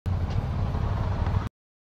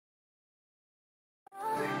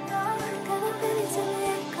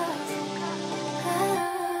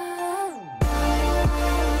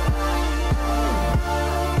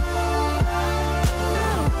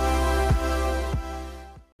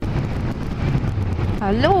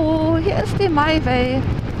Hallo, hier ist die Maiway.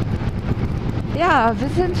 Ja, wir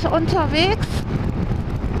sind unterwegs.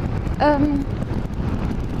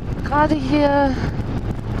 Gerade hier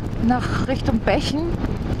nach Richtung Bächen.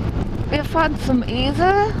 Wir fahren zum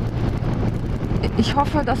Esel. Ich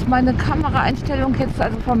hoffe, dass meine Kameraeinstellung jetzt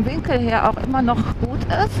also vom Winkel her auch immer noch gut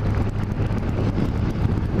ist.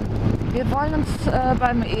 Wir wollen uns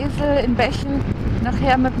beim Esel in Bächen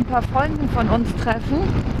nachher mit ein paar Freunden von uns treffen.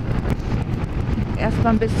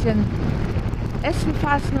 Erstmal ein bisschen Essen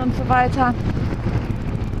fassen und so weiter.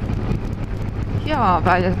 Ja,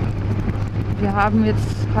 weil wir haben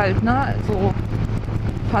jetzt halt so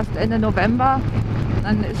fast Ende November.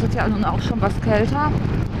 Dann ist es ja nun auch schon was kälter.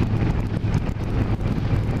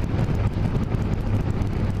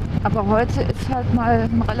 Aber heute ist halt mal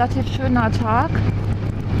ein relativ schöner Tag.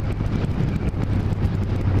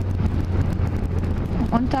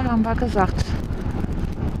 Und da haben wir gesagt,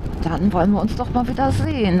 dann wollen wir uns doch mal wieder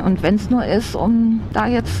sehen. Und wenn es nur ist, um da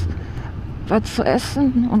jetzt was zu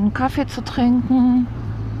essen und einen Kaffee zu trinken.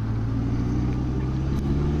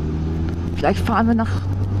 Vielleicht fahren wir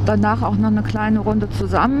danach auch noch eine kleine Runde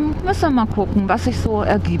zusammen. Müssen wir mal gucken, was sich so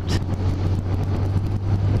ergibt.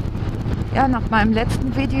 Ja, nach meinem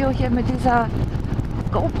letzten Video hier mit dieser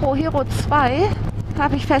GoPro Hero 2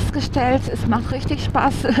 habe ich festgestellt, es macht richtig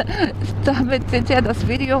Spaß, damit hinterher das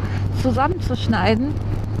Video zusammenzuschneiden.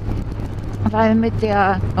 Weil mit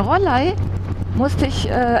der Rollei musste ich,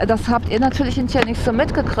 das habt ihr natürlich hinterher nicht so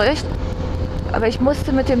mitgekriegt, aber ich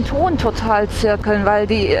musste mit dem Ton total zirkeln, weil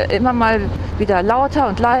die immer mal wieder lauter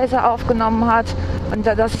und leiser aufgenommen hat und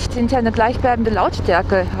dass ich hinterher eine gleichbleibende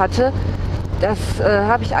Lautstärke hatte, das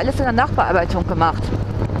habe ich alles in der Nachbearbeitung gemacht.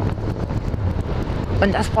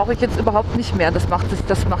 Und das brauche ich jetzt überhaupt nicht mehr. Das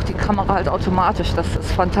macht die Kamera halt automatisch. Das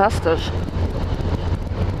ist fantastisch.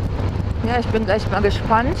 Ja, ich bin gleich mal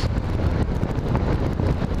gespannt,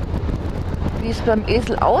 wie es beim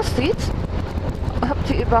Esel aussieht. Ob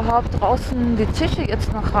die überhaupt draußen die Tische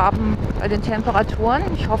jetzt noch haben bei den Temperaturen.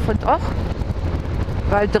 Ich hoffe doch,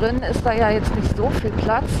 weil drin ist da ja jetzt nicht so viel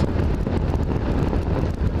Platz.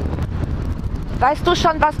 Weißt du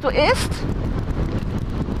schon, was du isst?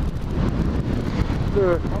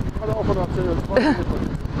 Nö, ich habe gerade auch von erzählt.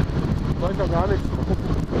 Sag ich ja gar nichts.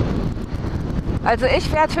 Also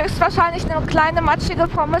ich werde höchstwahrscheinlich eine kleine matschige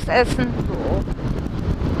Pommes essen. So.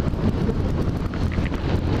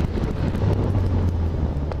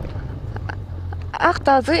 Ach,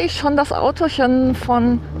 da sehe ich schon das Autochen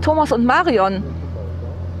von Thomas und Marion.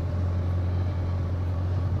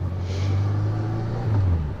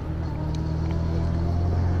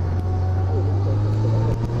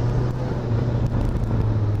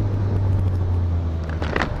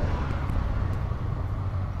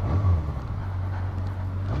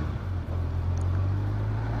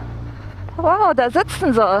 Wow, da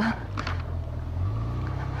sitzen sie.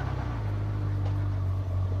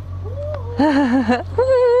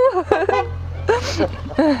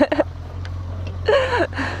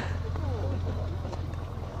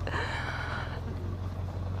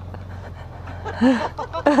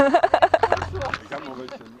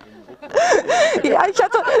 Ja,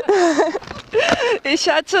 ich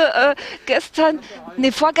hatte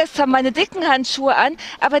vorgestern meine dicken Handschuhe an,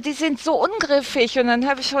 aber die sind so ungriffig und dann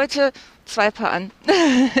habe ich heute 2 Paar an.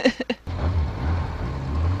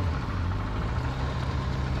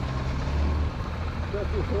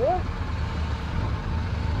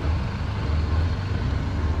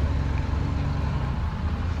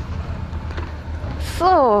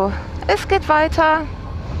 So, es geht weiter.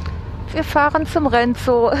 Wir fahren zum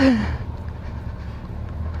Rennzoo.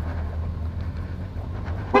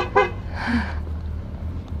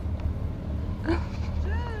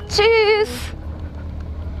 Tschüss!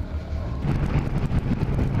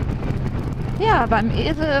 Ja, beim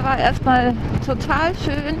Esel war erstmal total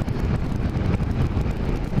schön.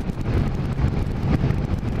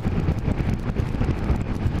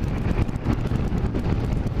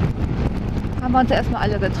 Haben wir uns erstmal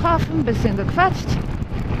alle getroffen, ein bisschen gequatscht.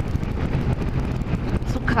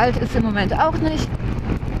 Zu kalt ist im Moment auch nicht.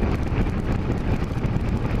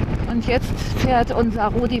 Und jetzt fährt unser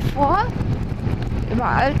Rudi vor, über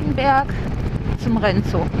Altenberg zum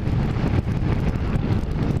Rennzoo.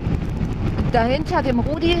 Dahinter dem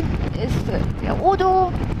Rudi ist der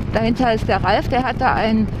Udo, dahinter ist der Ralf, der hat da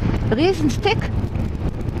einen riesen Stick.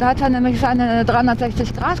 Da hat er nämlich seine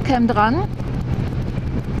 360-Grad-Cam dran.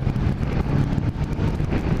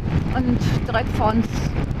 Und direkt vor uns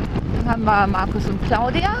haben wir Markus und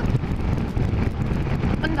Claudia.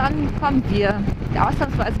 Und dann kommen wir, ja,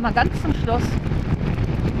 ausnahmsweise mal ganz zum Schluss.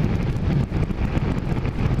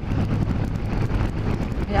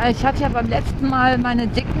 Ja, ich hatte ja beim letzten Mal meine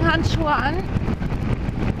dicken Handschuhe an.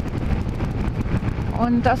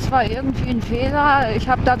 Und das war irgendwie ein Fehler. Ich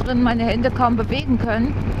habe da drin meine Hände kaum bewegen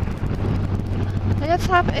können.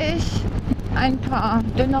 Jetzt habe ich ein paar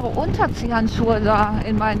dünnere Unterziehhandschuhe da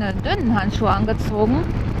in meine dünnen Handschuhe angezogen.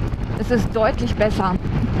 Es ist deutlich besser.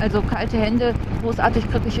 Also kalte Hände, großartig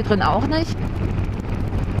kriege ich hier drin auch nicht.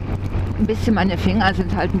 Ein bisschen, meine Finger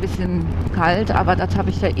sind halt ein bisschen kalt, aber das habe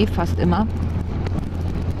ich ja eh fast immer.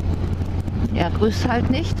 Er grüßt halt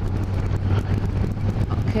nicht.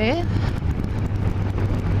 Okay.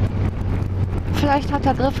 Vielleicht hat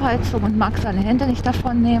er Griffheizung und mag seine Hände nicht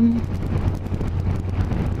davon nehmen.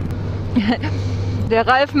 Der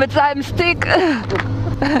Ralf mit seinem Stick.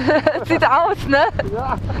 Sieht aus, ne?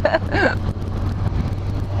 Ja.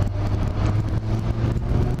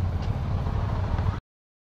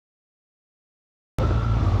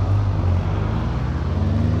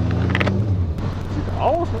 Sieht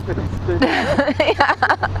aus mit dem Stick. Ja.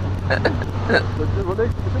 Das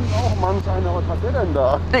überlegt bestimmt auch manch einer, was hat der denn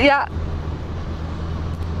da? Ja.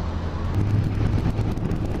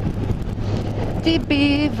 Die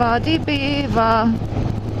Beaver, die Beaver.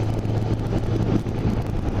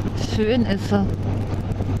 Schön ist sie.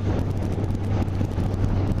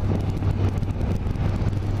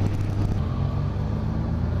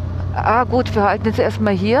 Ah gut, wir halten jetzt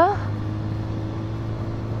erstmal hier.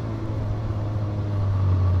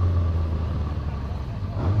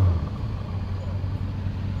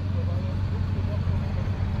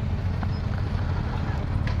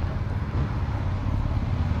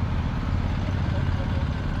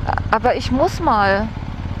 Aber ich muss mal.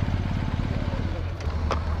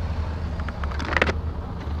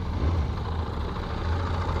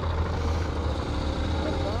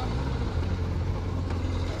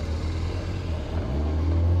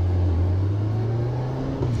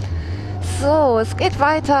 So, es geht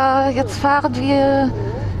weiter. Jetzt fahren wir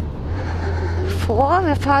vor.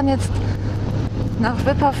 Wir fahren jetzt nach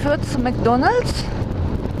Wipperfürth zu McDonald's.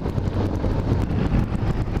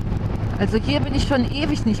 Also hier bin ich schon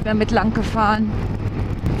ewig nicht mehr mit lang gefahren.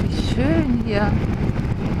 Wie schön hier.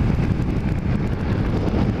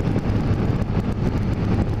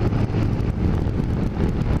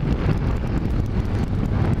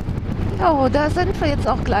 Jo, da sind wir jetzt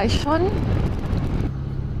auch gleich schon.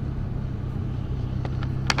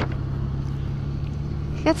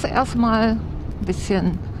 Jetzt erstmal ein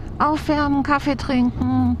bisschen aufwärmen, Kaffee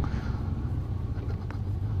trinken.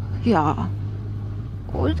 Ja.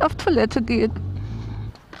 Und auf Toilette gehen.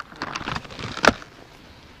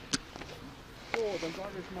 So, dann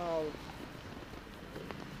sage ich mal,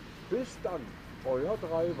 bis dann, euer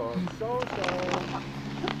Treiber. Ciao,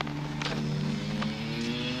 ciao.